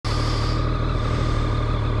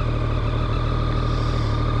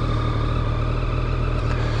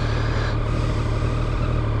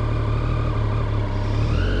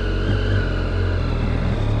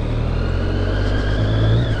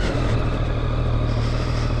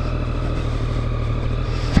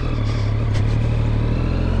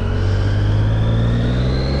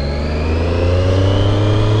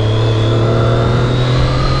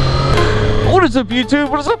up, YouTube?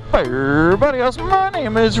 What is up, everybody else? My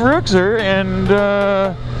name is Rookzer, and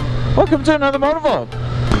welcome to another motovlog.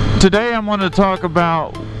 Today I'm going to talk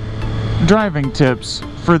about driving tips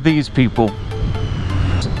for these people.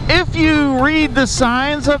 If you read the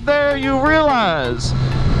signs up there, you realize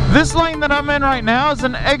this lane that I'm in right now is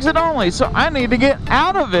an exit only, so I need to get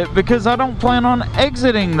out of it because I don't plan on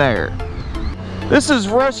exiting there. This is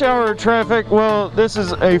rush hour traffic. Well, this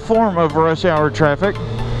is a form of rush hour traffic.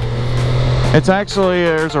 It's actually,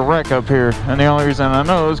 there's a wreck up here, and the only reason I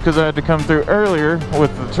know is because I had to come through earlier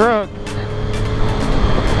with the truck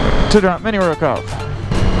to drop Mini Rook off.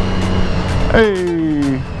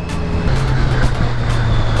 Hey!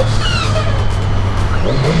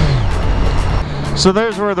 So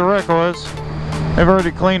there's where the wreck was. They've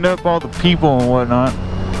already cleaned up all the people and whatnot.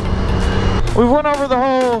 We went over the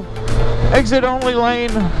whole exit only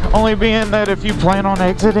lane, only being that if you plan on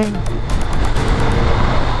exiting,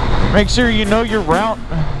 make sure you know your route,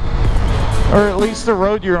 or at least the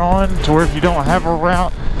road you're on, to where if you don't have a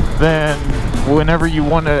route, then whenever you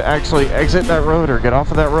want to actually exit that road or get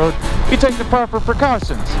off of that road, you take the proper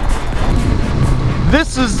precautions.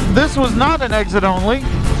 This was not an exit only.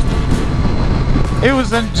 It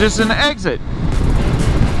was just an exit.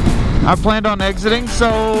 I planned on exiting,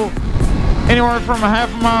 so anywhere from a half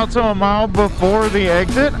a mile to a mile before the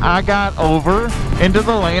exit, I got over into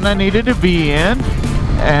the lane I needed to be in,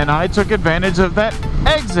 and I took advantage of that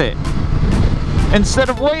exit instead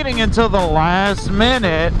of waiting until the last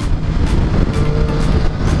minute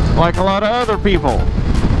like a lot of other people.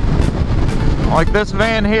 Like this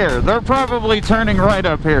van here, they're probably turning right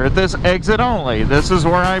up here at this exit only. This is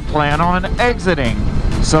where I plan on exiting,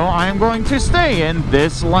 so I'm going to stay in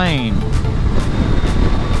this lane.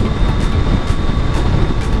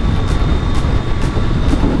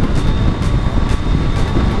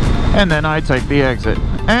 And then I take the exit.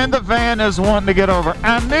 And the van is wanting to get over.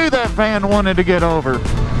 I knew that van wanted to get over.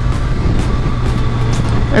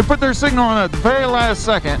 They put their signal on at the very last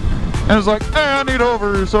second. And it was like, hey, I need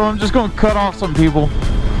over, so I'm just going to cut off some people.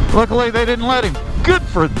 Luckily, they didn't let him. Good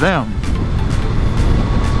for them.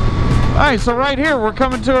 Alright, so right here, we're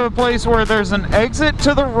coming to a place where there's an exit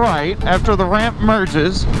to the right after the ramp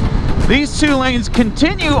merges. These two lanes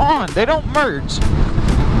continue on. They don't merge.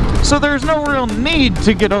 So there's no real need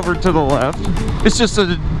to get over to the left. It's just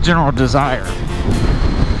a general desire.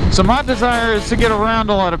 So my desire is to get around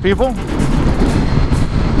a lot of people.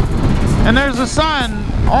 And there's a sign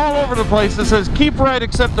all over the place that says, keep right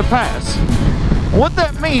except to pass. What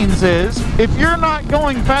that means is, if you're not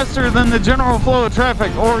going faster than the general flow of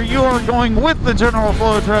traffic, or you are going with the general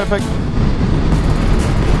flow of traffic,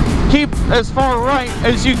 keep as far right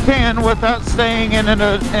as you can without staying in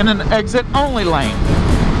an exit only lane.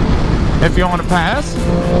 If you want to pass,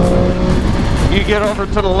 you get over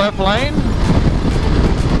to the left lane,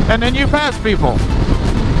 and then you pass people.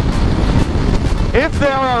 If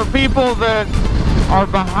there are people that are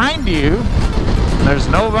behind you, there's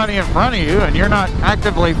nobody in front of you, and you're not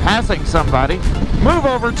actively passing somebody, move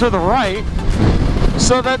over to the right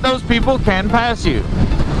so that those people can pass you.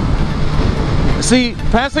 See,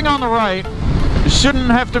 passing on the right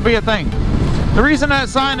shouldn't have to be a thing. The reason that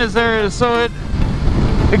sign is there is so it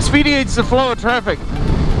expedites the flow of traffic.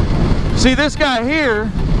 See, this guy here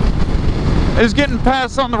is getting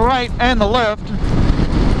passed on the right and the left.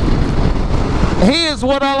 He is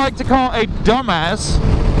what I like to call a dumbass,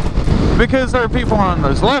 because there are people on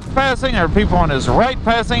his left passing, there are people on his right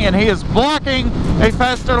passing, and he is blocking a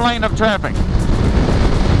faster lane of traffic.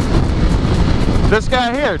 This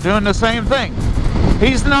guy here doing the same thing.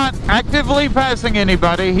 He's not actively passing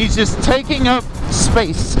anybody, he's just taking up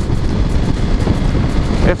space.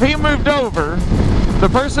 If he moved over, the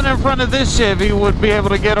person in front of this Chevy would be able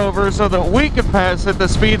to get over so that we could pass at the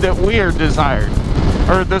speed that we are desired.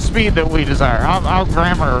 Or the speed that we desire. I'll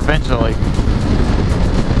grammar eventually.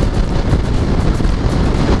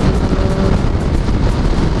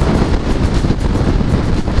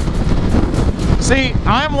 See,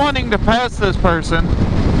 I'm wanting to pass this person,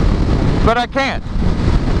 but I can't,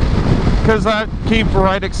 because I keep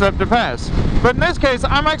right except to pass. But in this case,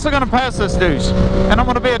 I'm actually going to pass this douche, and I'm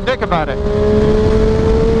going to be a dick about it.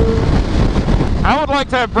 I would like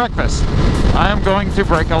to have breakfast. I am going to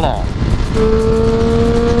break a law.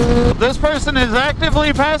 This person is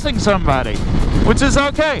actively passing somebody, which is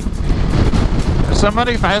okay. If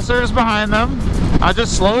somebody faster is behind them, I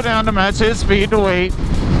just slow down to match his speed to wait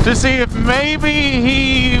to see if maybe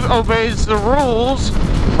he obeys the rules,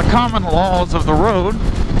 the common laws of the road.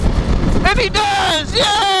 And he does!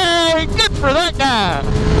 Yay! Good for that guy!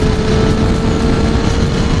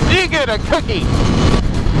 You get a cookie!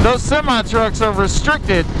 Those semi-trucks are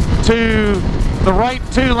restricted to the right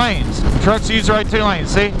 2 lanes. Trucks use right 2 lanes.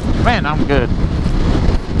 See? Man, I'm good.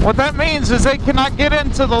 What that means is they cannot get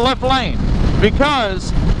into the left lane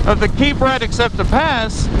because of the keep right except to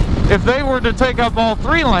pass. If they were to take up all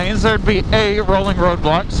 3 lanes, there'd be A, rolling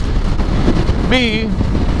roadblocks, B,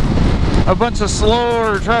 a bunch of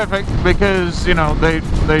slower traffic because, you know,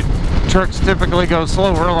 trucks typically go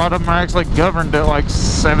slower. A lot of them are actually governed at like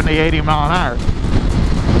 70, 80 mile an hour.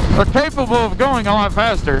 They're capable of going a lot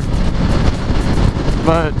faster,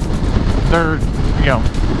 but they're, you know,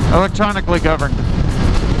 electronically governed.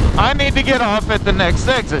 I need to get off at the next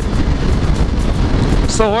exit.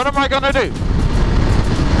 So what am I going to do?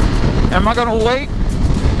 Am I going to wait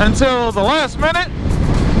until the last minute?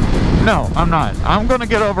 No, I'm not. I'm going to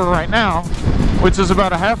get over right now, which is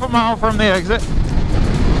about a half a mile from the exit.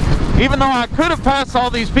 Even though I could have passed all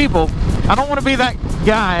these people, I don't want to be that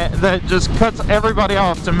guy that just cuts everybody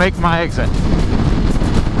off to make my exit.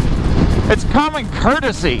 It's common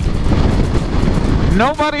courtesy.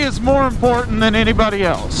 Nobody is more important than anybody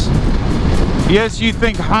else. Yes, you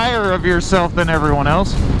think higher of yourself than everyone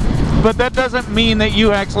else, but that doesn't mean that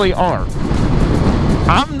you actually are.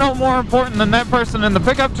 I'm no more important than that person in the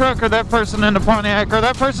pickup truck or that person in the Pontiac or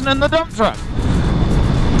that person in the dump truck.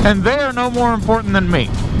 And they are no more important than me.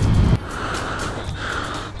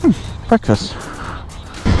 Breakfast.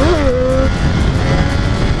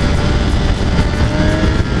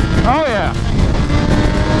 Oh yeah.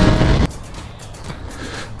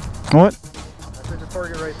 What? I took the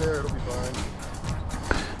target right there, it'll be fine.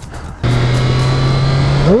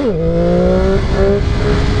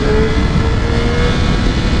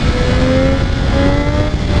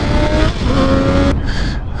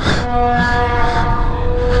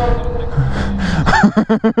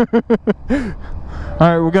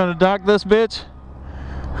 Alright, we're gonna dock this bitch.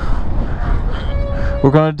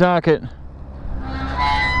 We're gonna dock it.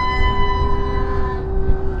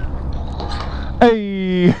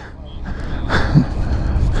 Hey!